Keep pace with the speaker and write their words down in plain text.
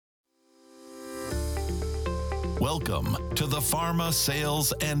Welcome to the Pharma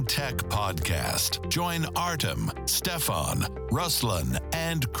Sales and Tech Podcast. Join Artem, Stefan, Ruslan,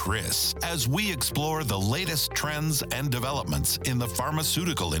 and Chris as we explore the latest trends and developments in the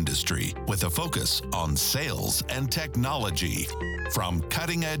pharmaceutical industry with a focus on sales and technology. From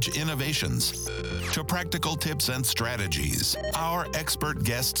cutting-edge innovations to practical tips and strategies, our expert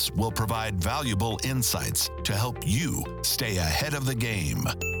guests will provide valuable insights to help you stay ahead of the game.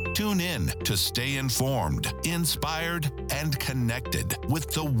 Tune in to stay informed, inspired, and connected with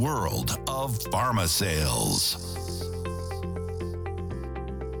the world of pharma sales.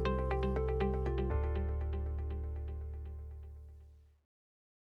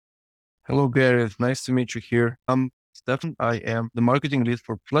 Hello, Gareth. Nice to meet you here. I'm Stefan. I am the marketing lead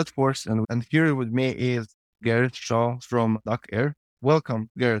for Platforce, and here with me is Gareth Shaw from Duck Air. Welcome,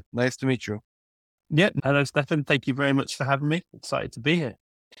 Gareth. Nice to meet you. Yeah, hello, Stefan. Thank you very much for having me. Excited to be here.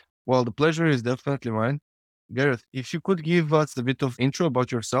 Well, the pleasure is definitely mine. Gareth, if you could give us a bit of intro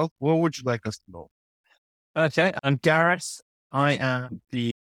about yourself, what would you like us to know? Okay, I'm Gareth. I am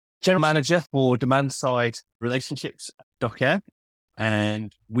the general manager for demand side relationships at Duck Air,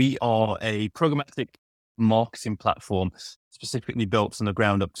 and we are a programmatic marketing platform specifically built from the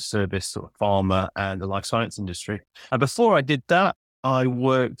ground up to service sort of pharma and the life science industry. And before I did that, I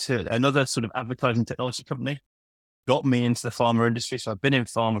worked at another sort of advertising technology company, got me into the pharma industry. So I've been in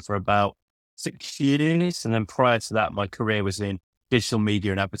pharma for about 6 years. And then prior to that, my career was in digital media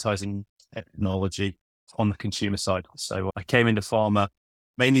and advertising technology on the consumer side. So I came into pharma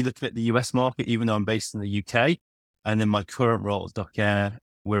mainly looking at the US market, even though I'm based in the UK. And then my current role at Duck Air,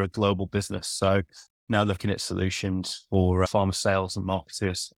 we're a global business. So now looking at solutions for pharma sales and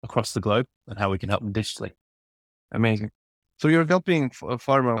marketers across the globe and how we can help them digitally. Amazing. So you're helping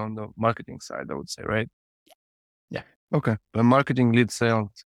pharma on the marketing side, I would say, right? Yeah. Okay. The marketing lead sales.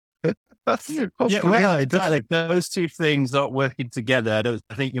 Yeah, well, exactly. Those two things not working together.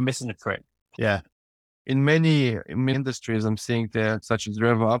 I think you're missing a trick. Yeah. In many industries, I'm seeing that such as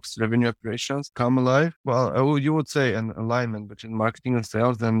RevOps, revenue operations, come alive. Well, you would say an alignment between marketing and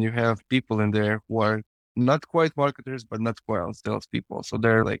sales. Then you have people in there who are not quite marketers, but not quite sales people. So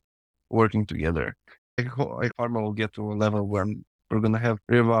they're like working together. I hope Pharma will get to a level where we're going to have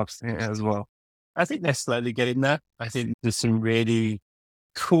RevOps as well. I think they're slowly getting there. I think there's some really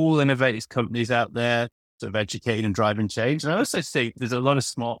cool, innovative companies out there sort of educating and driving change. And I also see there's a lot of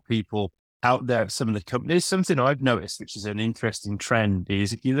smart people out there at some of the companies. Something I've noticed, which is an interesting trend,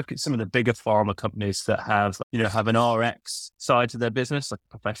 is if you look at some of the bigger pharma companies that have an RX side to their business, like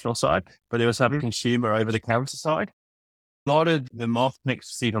a professional side, but they also have a consumer over the counter side. A lot of the marketing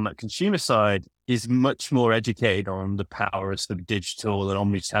expertise on that consumer side is much more educated on the power of sort of digital and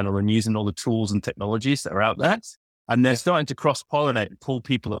omnichannel and using all the tools and technologies that are out there. And they're starting to cross-pollinate and pull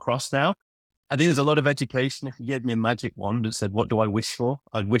people across now. I think there's a lot of education. If you gave me a magic wand and said, what do I wish for?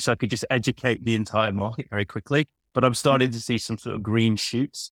 I'd wish I could just educate the entire market very quickly. But I'm starting to see some sort of green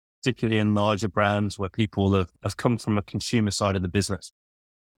shoots, particularly in larger brands where people have come from a consumer side of the business.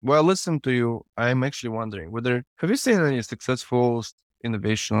 Well, listen to you. I'm actually wondering have you seen any successful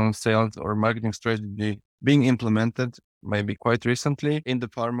innovation, sales, or marketing strategy being implemented maybe quite recently in the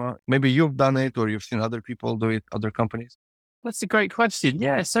pharma? Maybe you've done it or you've seen other people do it, other companies? That's a great question.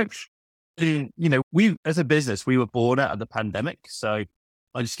 Yeah. So, we as a business, we were born out of the pandemic. So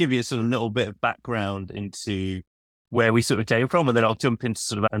I'll just give you a sort of little bit of background into where we sort of came from, and then I'll jump into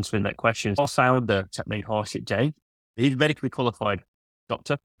sort of answering that question. Our founder, a chap named Harshit Jain, he's a medically qualified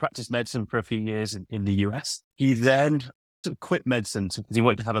doctor, practiced medicine for a few years in the US. He then sort of quit medicine because he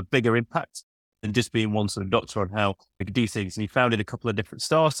wanted to have a bigger impact than just being one sort of doctor on how we could do things. And he founded a couple of different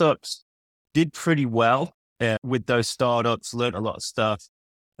startups, did pretty well with those startups, learned a lot of stuff.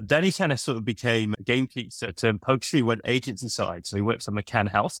 And then he kind of sort of became a gamekeeper to poultry, went agency side. So he worked for McCann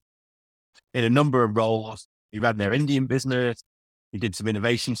Health in a number of roles. He ran their Indian business. He did some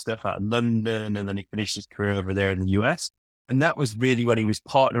innovation stuff out in London, and then he finished his career over there in the US. And that was really when he was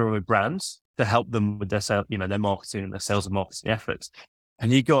partnering with brands to help them with their sales, their marketing and their sales and marketing efforts.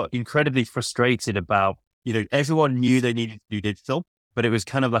 And he got incredibly frustrated about, everyone knew they needed to do digital, but it was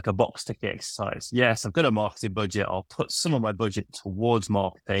kind of like a box ticket exercise. Yes, I've got a marketing budget. I'll put some of my budget towards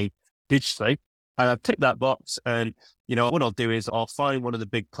marketing digitally. And I've ticked that box. And, what I'll do is I'll find one of the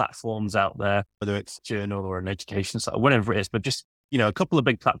big platforms out there, whether it's a journal or an education site, whatever it is, but just a couple of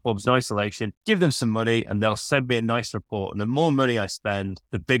big platforms in isolation, give them some money and they'll send me a nice report. And the more money I spend,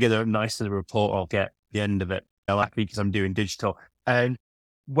 the bigger, the nicer the report I'll get at the end of it. Happy because I'm doing digital. And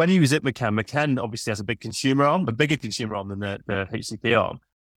when he was at McCann obviously has a big consumer arm, a bigger consumer arm than the HCP arm.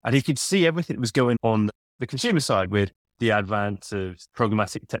 And he could see everything that was going on the consumer side with the advent of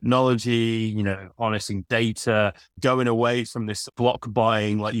programmatic technology, harnessing data, going away from this block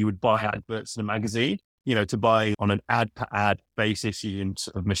buying like you would buy adverts in a magazine, to buy on an ad per ad basis using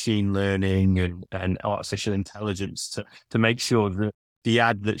sort of machine learning and artificial intelligence to make sure that the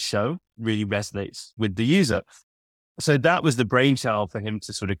ad that's shown really resonates with the user. So that was the brainchild for him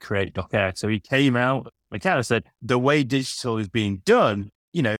to sort of create DocAir. So he came out, like I said, the way digital is being done,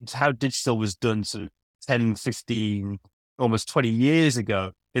 it's how digital was done sort of 10, 15, almost 20 years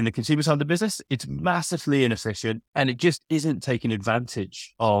ago in the consumer side of the business. It's massively inefficient and it just isn't taking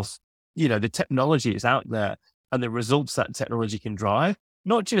advantage of, the technology is out there and the results that technology can drive,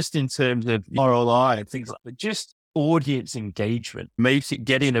 not just in terms of ROI and things like that, but just audience engagement, makes it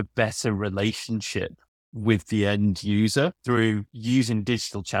getting a better relationship with the end user through using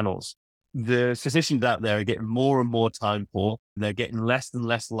digital channels. The physicians out there are getting more and more time poor. They're getting less and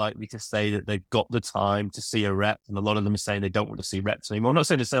less likely to say that they've got the time to see a rep. And a lot of them are saying they don't want to see reps anymore. I'm not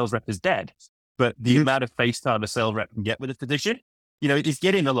saying a sales rep is dead, but the amount of face time a sales rep can get with a physician, it is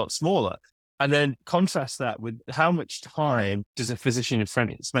getting a lot smaller. And then contrast that with how much time does a physician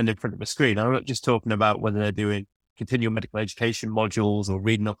spend in front of a screen? I'm not just talking about whether they're doing continual medical education modules or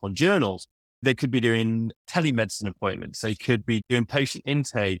reading up on journals. They could be doing telemedicine appointments. They could be doing patient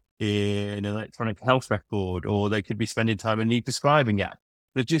intake in an electronic health record, or they could be spending time in an e-prescribing app.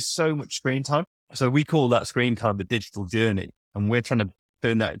 There's just so much screen time. So we call that screen time the digital journey. And we're trying to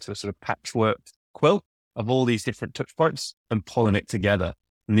turn that into a sort of patchwork quilt of all these different touch points and pulling it together.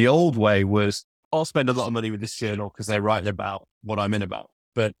 And the old way was, I'll spend a lot of money with this journal because they're writing about what I'm in about.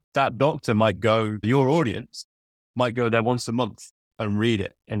 But that doctor your audience might go there once a month and read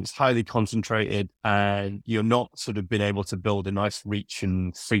it. And it's highly concentrated and you're not sort of been able to build a nice reach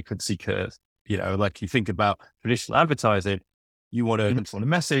and frequency curve. Like you think about traditional advertising, you want to control a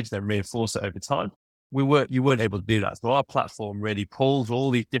message, then reinforce it over time. You weren't able to do that. So our platform really pulls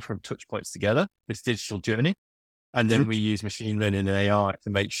all these different touch points together, this digital journey. And then we use machine learning and AI to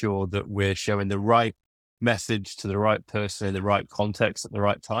make sure that we're showing the right message to the right person in the right context at the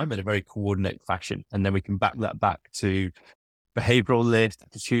right time in a very coordinated fashion. And then we can back that back to behavioral lift,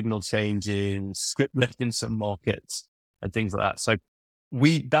 attitudinal changes, script lift in some markets and things like that. So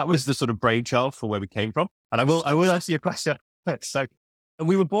that was the sort of brainchild for where we came from. And I will ask you a question. So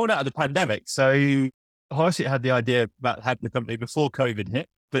we were born out of the pandemic. So Harshit had the idea about having the company before COVID hit,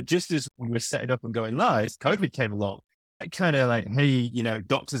 but just as we were setting up and going live, COVID came along. Kind of like, hey,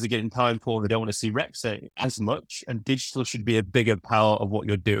 doctors are getting time poor. They don't want to see reps as much, and digital should be a bigger part of what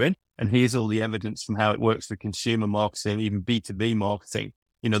you're doing. And here's all the evidence from how it works with consumer marketing, even B2B marketing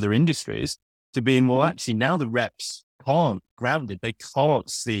in other industries, to being, well, actually now the reps can't grounded. They can't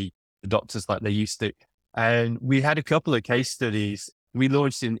see the doctors like they used to. And we had a couple of case studies. We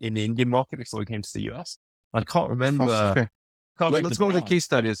launched in the Indian market before we came to the US. I can't remember. Okay. Let's go with the case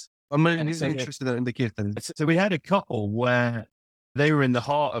studies. I'm interested in the case studies. So we had a couple where they were in the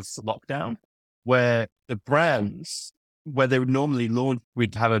heart of lockdown, where the brands, where they would normally launch,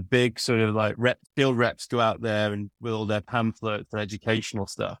 we'd have a big sort of like field reps go out there and with all their pamphlets and educational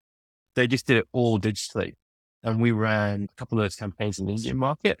stuff. They just did it all digitally. And we ran a couple of those campaigns in the Indian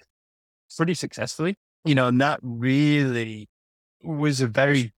market pretty successfully, and that really was a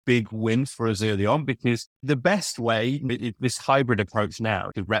very big win for us early on, because the best way, this hybrid approach now,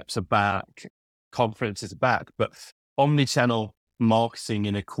 the reps are back, conferences are back, but omni-channel marketing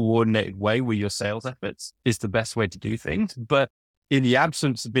in a coordinated way with your sales efforts is the best way to do things. But in the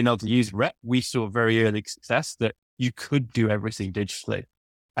absence of being able to use rep, we saw very early success that you could do everything digitally.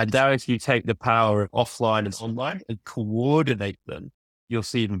 And now if you take the power of offline and online and coordinate them, you'll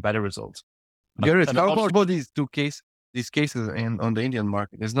see even better results. Garrett, how about these cases on the Indian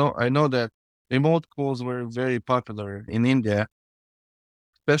market? I know that remote calls were very popular in India,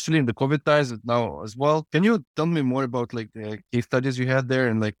 especially in the COVID times now as well. Can you tell me more about like the case studies you had there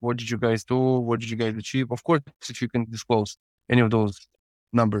and like what did you guys do? What did you guys achieve? Of course, if you can disclose any of those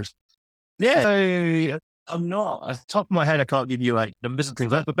numbers. Yeah, I'm not, at the top of my head, I can't give you like numbers and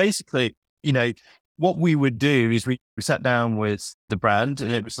things like that, but basically, what we would do is we sat down with the brand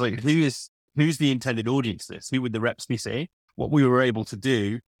and it was like, who's the intended audience for this? Who would the reps be seeing? What we were able to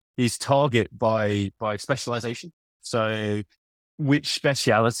do is target by specialization. So which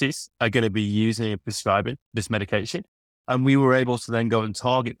specialities are going to be using and prescribing this medication? And we were able to then go and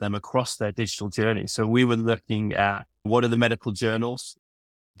target them across their digital journey. So we were looking at what are the medical journals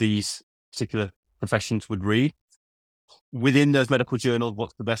these particular professions would read. Within those medical journals,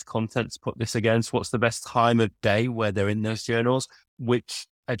 what's the best content to put this against? What's the best time of day where they're in those journals? Which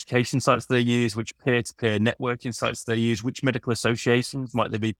education sites they use, which peer-to-peer networking sites they use, which medical associations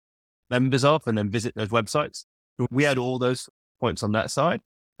might they be members of, and then visit those websites. We had all those points on that side.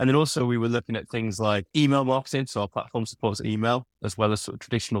 And then also we were looking at things like email marketing. So our platform supports email as well as sort of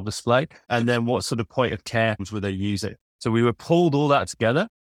traditional display. And then what sort of point of care were they using? So we were pulled all that together.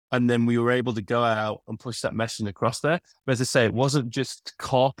 And then we were able to go out and push that messaging across there. But as I say, it wasn't just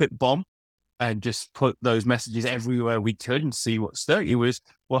carpet bomb and just put those messages everywhere we could and see what stuck. It was,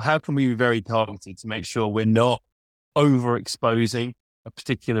 well, how can we be very targeted to make sure we're not overexposing a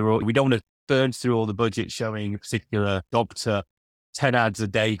particular, we don't want to burn through all the budget showing a particular doctor 10 ads a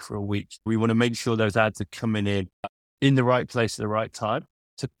day for a week. We want to make sure those ads are coming in the right place at the right time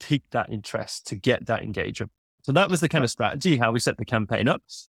to pique that interest, to get that engagement. So that was the kind of strategy, how we set the campaign up.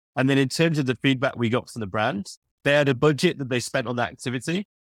 And then in terms of the feedback we got from the brands, they had a budget that they spent on that activity.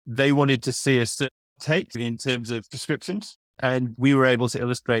 They wanted to see a certain take in terms of prescriptions. And we were able to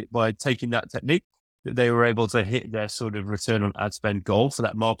illustrate by taking that technique that they were able to hit their sort of return on ad spend goal for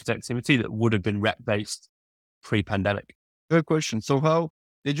that market activity that would have been rep-based pre-pandemic. Good question. So how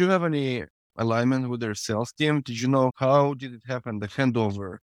did you have any alignment with their sales team? Did you know how did it happen, the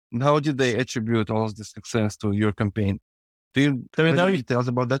handover? And how did they attribute all of the success to your campaign? Do you have any details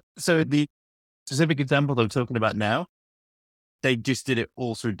about that? So the specific example that I'm talking about now, they just did it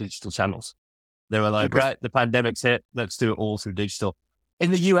all through digital channels. They were like, right, the pandemic's hit, let's do it all through digital.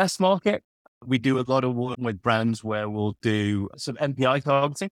 In the US market, we do a lot of work with brands where we'll do some MPI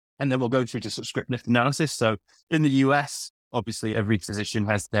targeting, and then we'll go through to subscription lift analysis. So in the US, obviously every physician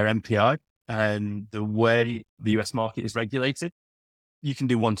has their MPI, and the way the US market is regulated, you can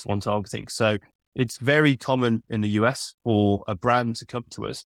do one-to-one targeting. So it's very common in the US for a brand to come to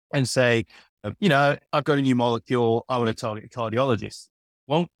us and say, I've got a new molecule, I want to target a cardiologist.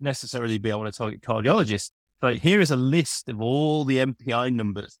 Won't necessarily be, I want to target cardiologists, but here is a list of all the MPI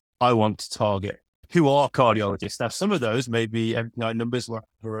numbers I want to target. Who are cardiologists? Now, some of those may be MPI numbers where I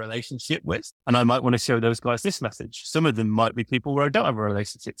have a relationship with, and I might want to show those guys this message. Some of them might be people where I don't have a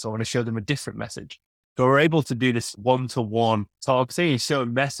relationship, so I want to show them a different message. So we're able to do this one-to-one targeting and show a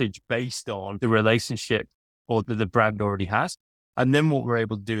message based on the relationship or that the brand already has. And then what we're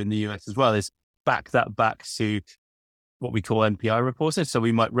able to do in the US as well is back that back to what we call MPI reporting. So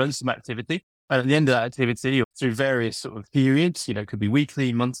we might run some activity, and at the end of that activity, through various sort of periods, it could be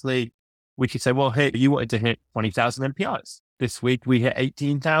weekly, monthly, we could say, well, hey, you wanted to hit 20,000 MPIs. This week we hit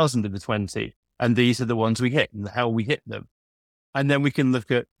 18,000 of the 20, and these are the ones we hit and how we hit them. And then we can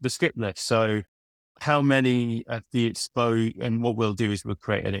look at the skip list. So how many of the exposed, and what we'll do is we'll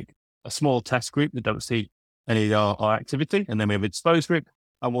create a small test group that don't see any of our activity. And then we have an exposed group,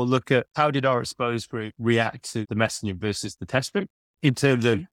 and we'll look at how did our exposed group react to the messaging versus the test group in terms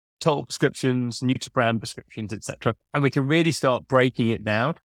of total prescriptions, new to brand prescriptions, etc. And we can really start breaking it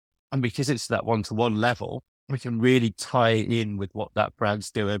down. And because it's that one-to-one level, we can really tie it in with what that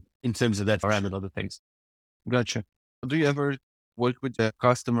brand's doing in terms of their brand and other things. Gotcha. Do you ever work with the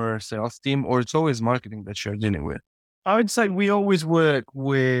customer sales team, or it's always marketing that you're dealing with? I would say we always work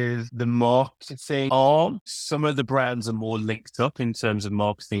with the marketing arm. Some of the brands are more linked up in terms of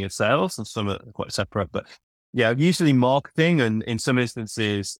marketing and sales, and some are quite separate. But yeah, usually marketing, and in some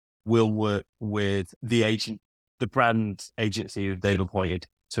instances, we'll work with the brand agency that they've appointed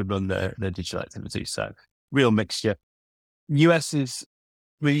to run their digital activities. So real mixture. US is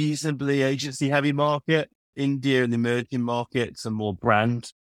reasonably agency heavy market. India and the emerging markets are more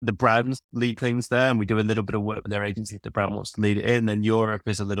the brands lead things there. And we do a little bit of work with their agency if the brand wants to lead it in. And Europe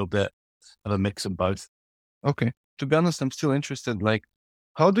is a little bit of a mix of both. Okay. To be honest, I'm still interested.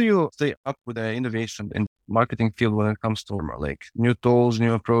 How do you stay up with the innovation in marketing field when it comes to new tools,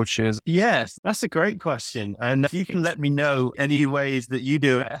 new approaches? Yes, that's a great question. And if you can let me know any ways that you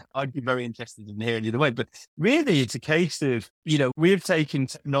do it, I'd be very interested in hearing either way. But really, it's a case of, we've taken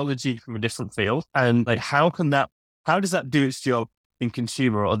technology from a different field, and how does that do its job in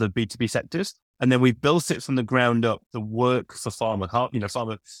consumer or other B2B sectors? And then we built it from the ground up to work for pharma.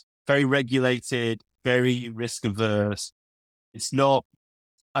 Pharma, very regulated, very risk averse. It's not,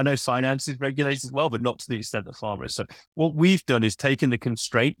 I know finance is regulated as well, but not to the extent that pharma is. So what we've done is taken the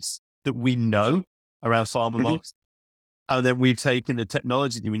constraints that we know around pharma markets, and then we've taken the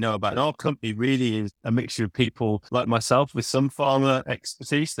technology that we know about. And our company really is a mixture of people like myself with some pharma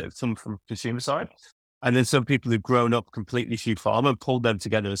expertise that have come from consumer side, and then some people who've grown up completely through pharma and pulled them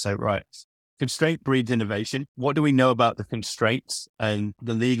together and say, right, constraint breeds innovation. What do we know about the constraints and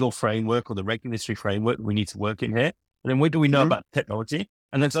the legal framework or the regulatory framework we need to work in here? And then what do we know about technology?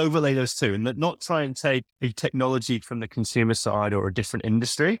 And let's overlay those two, and not try and take a technology from the consumer side or a different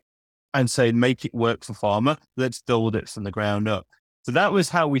industry and say, make it work for pharma. Let's build it from the ground up. So that was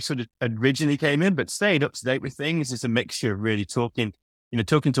how we sort of originally came in, but stayed up to date with things. It's a mixture of really talking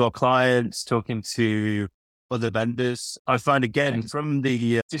to our clients, talking to other vendors. I find again from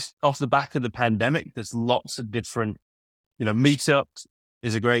the, just off the back of the pandemic, there's lots of different, meetups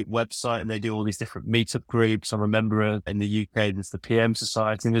is a great website and they do all these different meetup groups. I remember in the UK, there's the PM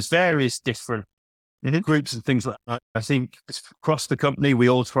Society and there's various different groups and things like that. I think across the company, we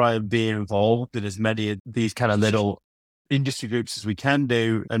all try and be involved in as many of these kind of little industry groups as we can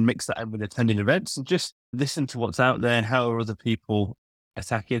do and mix that in with attending events and just listen to what's out there and how are other people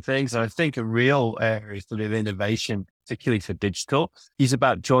attacking things. And I think a real area for the innovation, particularly for digital, is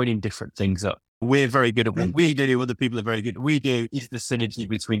about joining different things up. We're very good at what we do. Other people are very good at what we do. Is the synergy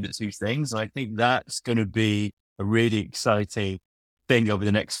between the two things. And I think that's going to be a really exciting thing over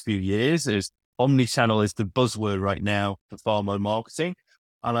the next few years. Is omnichannel is the buzzword right now for pharma marketing.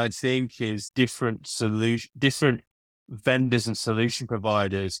 And I think is different vendors and solution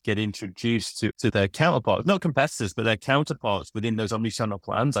providers get introduced to their counterparts, not competitors, but their counterparts within those omnichannel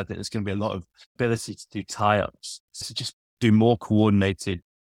plans. I think there's going to be a lot of ability to do tie-ups, to just do more coordinated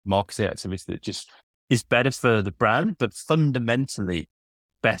marketing activity that just is better for the brand, but fundamentally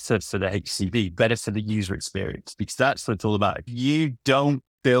better for the HCP, better for the user experience, because that's what it's all about. If you don't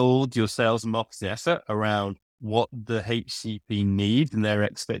build your sales and marketing effort around what the HCP need and their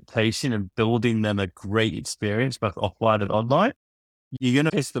expectation and building them a great experience, both offline and online, you're going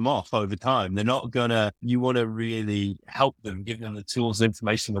to piss them off over time. They're not going to, you want to really help them, give them the tools and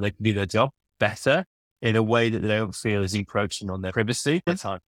information where they can do their job better in a way that they don't feel is encroaching on their privacy at the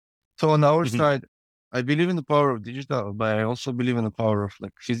time. So on our side, I believe in the power of digital, but I also believe in the power of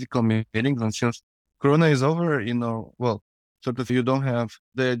like physical meetings. And since Corona is over, sort of you don't have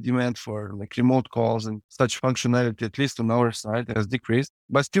the demand for like remote calls and such functionality, at least on our side, has decreased.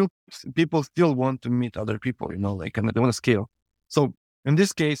 But still, people still want to meet other people, and they want to scale. So in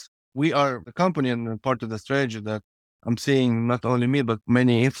this case, we are a company and part of the strategy that I'm seeing not only me, but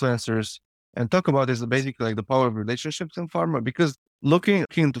many influencers and talk about is basically like the power of relationships in pharma. Because looking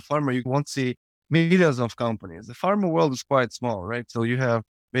into pharma, you won't see millions of companies. The pharma world is quite small, right? So you have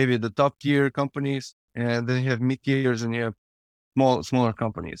maybe the top tier companies, and then you have mid tiers, and you have smaller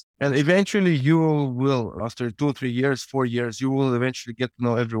companies. And eventually you will, after 2, 3 years, 4 years, you will eventually get to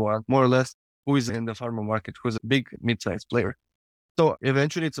know everyone more or less who is in the pharma market, who's a big mid-sized player. So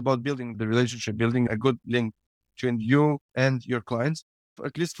eventually it's about building the relationship, building a good link between you and your clients.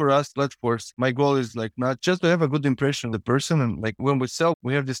 At least for us, Let's Force, my goal is like not just to have a good impression of the person. And like when we sell,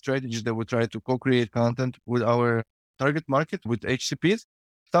 we have this strategy that we try to co-create content with our target market, with HCPs.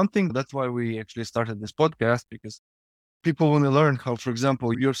 That's why we actually started this podcast, because people want to learn how, for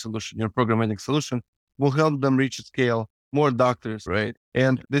example, your solution, your programmatic solution will help them reach a scale, more doctors, right?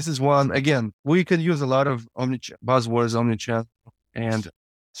 And this is one, again, we can use a lot of buzzwords, omnichannel and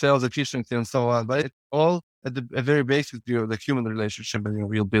sales efficiency and so on, but it's all at the very basic view of the human relationship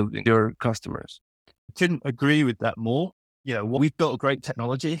and you're building your customers. Couldn't agree with that more. We've built a great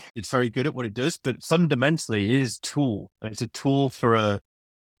technology. It's very good at what it does, but fundamentally it is a tool. It's a tool for a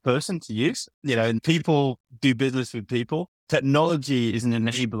person to use, and people do business with people. Technology is an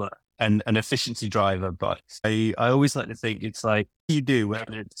enabler and an efficiency driver, but I always like to think it's like you do,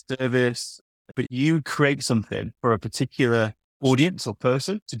 whether it's service, but you create something for a particular audience or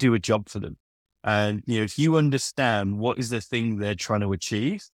person to do a job for them. And, if you understand what is the thing they're trying to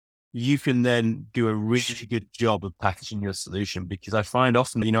achieve, you can then do a really good job of packaging your solution. Because I find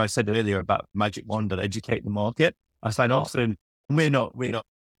often, I said earlier about magic wand that educate the market. I find often we're not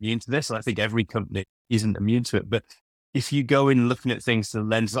immune to this. And I think every company isn't immune to it. But if you go in looking at things through the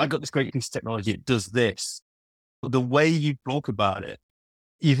lens, I got this great piece of technology, it does this. But the way you talk about it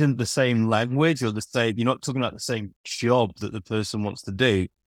isn't the same language or you're not talking about the same job that the person wants to do.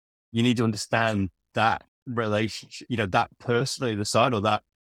 You need to understand that relationship, that person on the side or that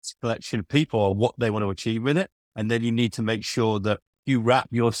collection of people or what they want to achieve with it. And then you need to make sure that you wrap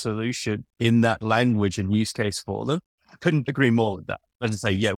your solution in that language and use case for them. I couldn't agree more with that. As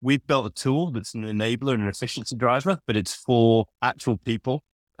I say, we've built a tool that's an enabler and an efficiency driver, but it's for actual people.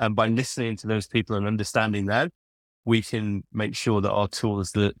 And by listening to those people and understanding that, we can make sure that our tool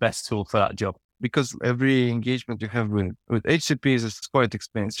is the best tool for that job. Because every engagement you have with HCPs is quite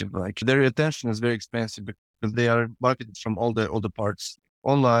expensive. Like their attention is very expensive because they are marketed from all the parts,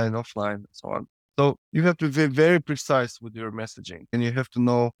 online, offline, and so on. So you have to be very precise with your messaging, and you have to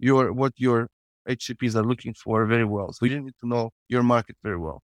know what your HCPs are looking for very well. So you need to know your market very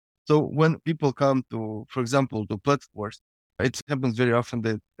well. So when people come to, for example, to platforms, it happens very often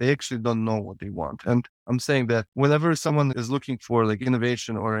that they actually don't know what they want. And I'm saying that whenever someone is looking for like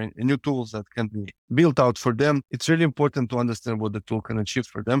innovation or new tools that can be built out for them, it's really important to understand what the tool can achieve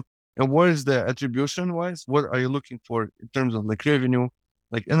for them. And what is the attribution wise? What are you looking for in terms of like revenue,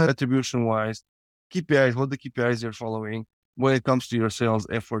 like in attribution wise? KPIs, what the KPIs you're following when it comes to your sales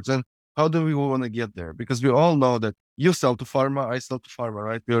efforts, and how do we want to get there? Because we all know that you sell to pharma, I sell to pharma,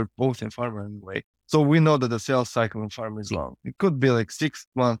 right? We're both in pharma in a way. So we know that the sales cycle in pharma is long. It could be like 6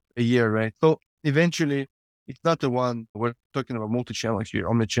 months, a year, right? So eventually, it's not the one we're talking about multi-channel here,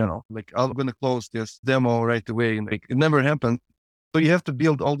 omni-channel. Like I'm going to close this demo right away, and like it never happened. So you have to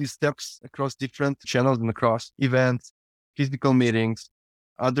build all these steps across different channels and across events, physical meetings,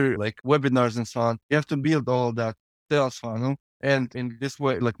 other like webinars and so on. You have to build all of that sales funnel. And in this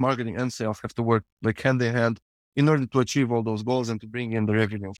way, like marketing and sales have to work like hand in hand in order to achieve all those goals and to bring in the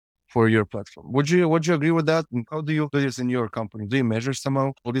revenue for your platform. Would you agree with that? And how do you do this in your company? Do you measure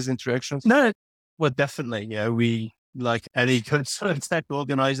somehow all these interactions? No, well, definitely. We, like any good sort of tech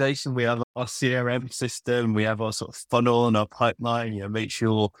organization, we have our CRM system, we have our sort of funnel and our pipeline, make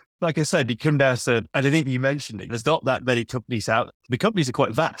sure, like I said, you come down to, and I think you mentioned it, there's not that many companies out. The companies are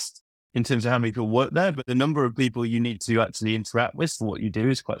quite vast in terms of how many people work there, but the number of people you need to actually interact with for what you do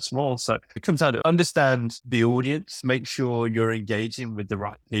is quite small. So it comes down to understand the audience, make sure you're engaging with the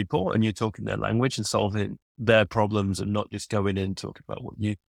right people and you're talking their language and solving their problems and not just going in and talking about what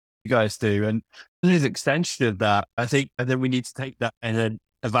you guys do. And there's an extension of that, I think, and then we need to take that and then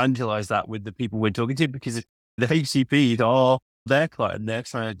evangelize that with the people we're talking to, because the HCPs are their client and they're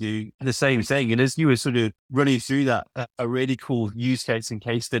trying to do the same thing. And as you were sort of running through that, a really cool use case and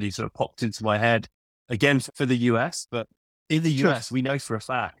case study sort of popped into my head again for the US. But in the US, we know for a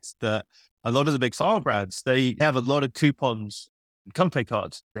fact that a lot of the big pharma brands, they have a lot of coupons, company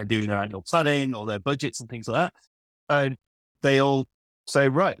cards. They're doing their annual planning or their budgets and things like that. And they all say,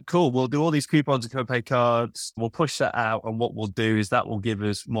 right, cool, we'll do all these coupons and copay cards. We'll push that out. And what we'll do is that will give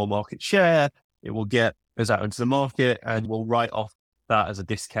us more market share. It will get us out into the market and we'll write off that as a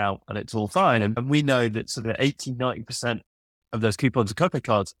discount and it's all fine. And we know that sort of 80, 90% of those coupons and copay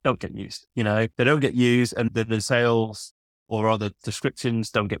cards don't get used. They don't get used, and then the sales or other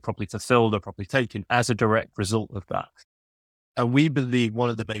descriptions don't get properly fulfilled or properly taken as a direct result of that. And we believe one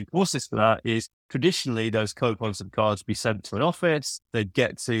of the main causes for that is traditionally those coupons and cards be sent to an office. They'd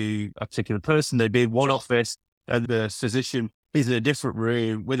get to a particular person. They'd be in one office and the physician is in a different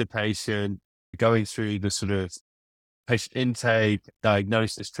room with a patient going through the sort of patient intake,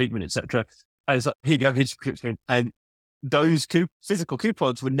 diagnosis, treatment, etc. And it's like, here you go, here's your prescription. And those physical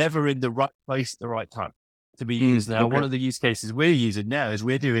coupons were never in the right place at the right time to be used. Now, one of the use cases we're using now is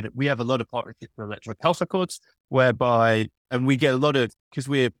we have a lot of partnerships with electronic health records whereby, and we get a lot of, because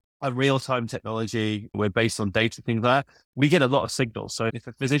we're a real-time technology, we're based on data, things like that, we get a lot of signals. So if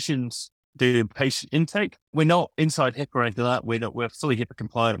a physician's doing patient intake, we're not inside HIPAA or anything like that. We're fully HIPAA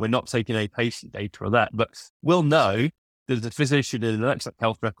compliant. We're not taking any patient data or that, but we'll know that the physician in an electronic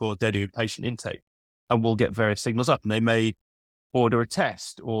health record, they're doing patient intake, and we'll get various signals up, and they may order a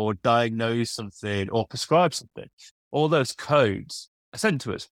test or diagnose something or prescribe something. All those codes are sent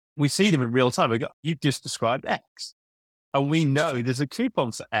to us. We see them in real time. We go, you've just described X. And we know there's a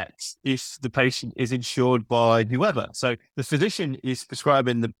coupon for X if the patient is insured by whoever. So the physician is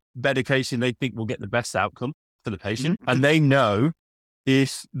prescribing the medication they think will get the best outcome for the patient. And they know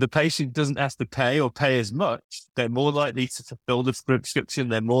if the patient doesn't have to pay or pay as much, they're more likely to fulfill the prescription.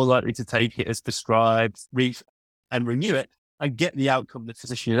 They're more likely to take it as prescribed, and renew it and get the outcome the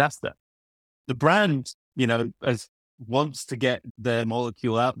physician is after. The brand, wants to get their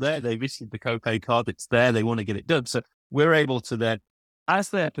molecule out there. They've issued the copay card. It's there. They want to get it done. So we're able to then, as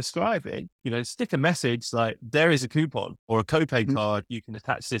they're prescribing, stick a message like there is a coupon or a copay card. You can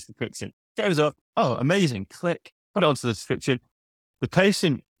attach this description. Goes up. Oh, amazing. Click, put it onto the description. The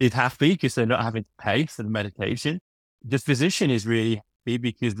patient is happy because they're not having to pay for the medication. The physician is really happy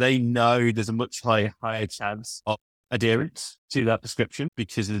because they know there's a much higher chance of adherence to that prescription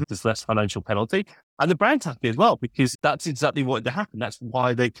because there's less financial penalty. And the brand's happy as well because that's exactly what happened. That's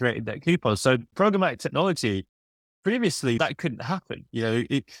why they created that coupon. So programmatic technology, previously that couldn't happen.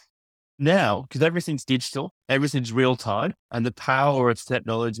 Now, because everything's digital, everything's real time, and the power of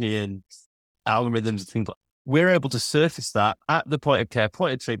technology and algorithms and things like that, we're able to surface that at the point of care,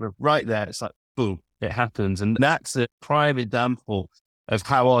 point of treatment, right there. It's like, boom, it happens. And that's a prime example of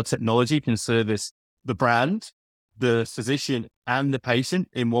how our technology can service the brand, the physician, and the patient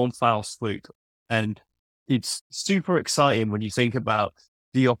in one foul swoop. And it's super exciting when you think about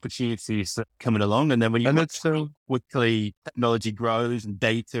the opportunities that are coming along. And then when you so quickly technology grows and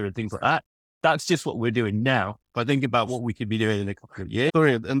data and things like that, that's just what we're doing now. But think about what we could be doing in a couple of years.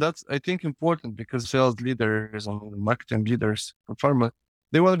 Sorry, and that's, I think, important because sales leaders and marketing leaders for pharma,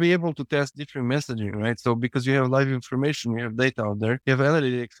 they want to be able to test different messaging, right? So because you have live information, you have data out there, you have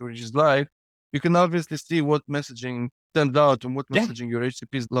analytics, which is live, you can obviously see what messaging stand out and what messaging your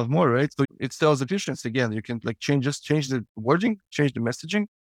HCPs love more, right? So it sells efficiency again. You can like change the wording, change the messaging,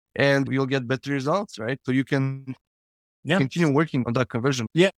 and you'll get better results, right? So you can continue working on that conversion.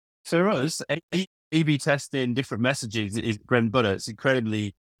 Yeah. So for us, A/B testing different messages is bread and butter. It's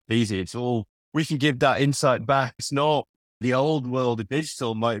incredibly easy. It's all, we can give that insight back. It's not the old world of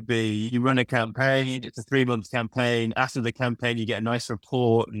digital might be you run a campaign, it's a 3-month campaign. After the campaign, you get a nice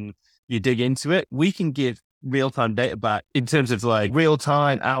report and you dig into it. We can give real-time data back in terms of like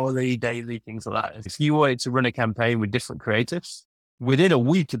real-time, hourly, daily, things like that. If you wanted to run a campaign with different creatives, within a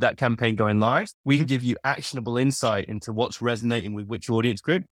week of that campaign going live, we can give you actionable insight into what's resonating with which audience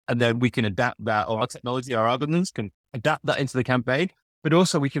group. And then we can adapt that, or our technology, our algorithms can adapt that into the campaign. But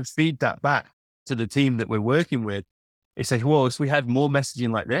also we can feed that back to the team that we're working with. It says, well, if we had more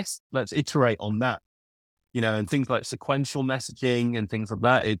messaging like this, let's iterate on that, and things like sequential messaging and things like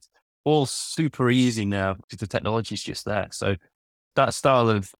that. It's all super easy now because the technology is just there. So that style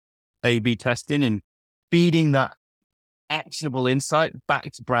of A/B testing and feeding that actionable insight back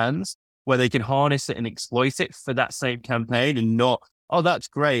to brands where they can harness it and exploit it for that same campaign and not, oh, that's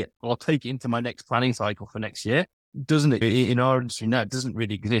great, I'll take it into my next planning cycle for next year. Doesn't it? In our industry now, it doesn't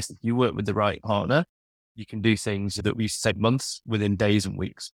really exist. If you work with the right partner, you can do things that we used to take months within days and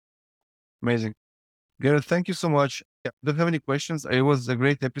weeks. Amazing. Gareth, thank you so much. Don't have any questions. It was a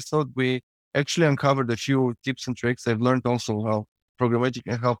great episode. We actually uncovered a few tips and tricks. I've learned also how Programmatic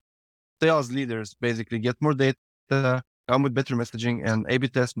can help sales leaders basically get more data, come with better messaging and A/B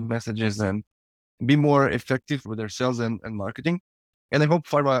test messages and be more effective with their sales and marketing. And I hope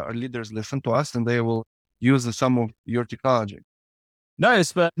pharma leaders listen to us and they will use some of your technology.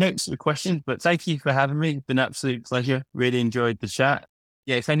 Notes for questions, but thank you for having me. It's been an absolute pleasure. Really enjoyed the chat.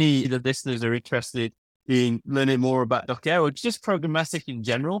 Yeah, if any of the listeners are interested in learning more about Docker or just Programmatic in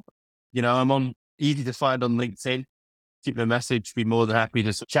general, I'm easy to find on LinkedIn. Keep the message. Be more than happy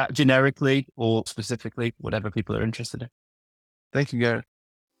to chat generically or specifically, whatever people are interested in. Thank you, Gareth.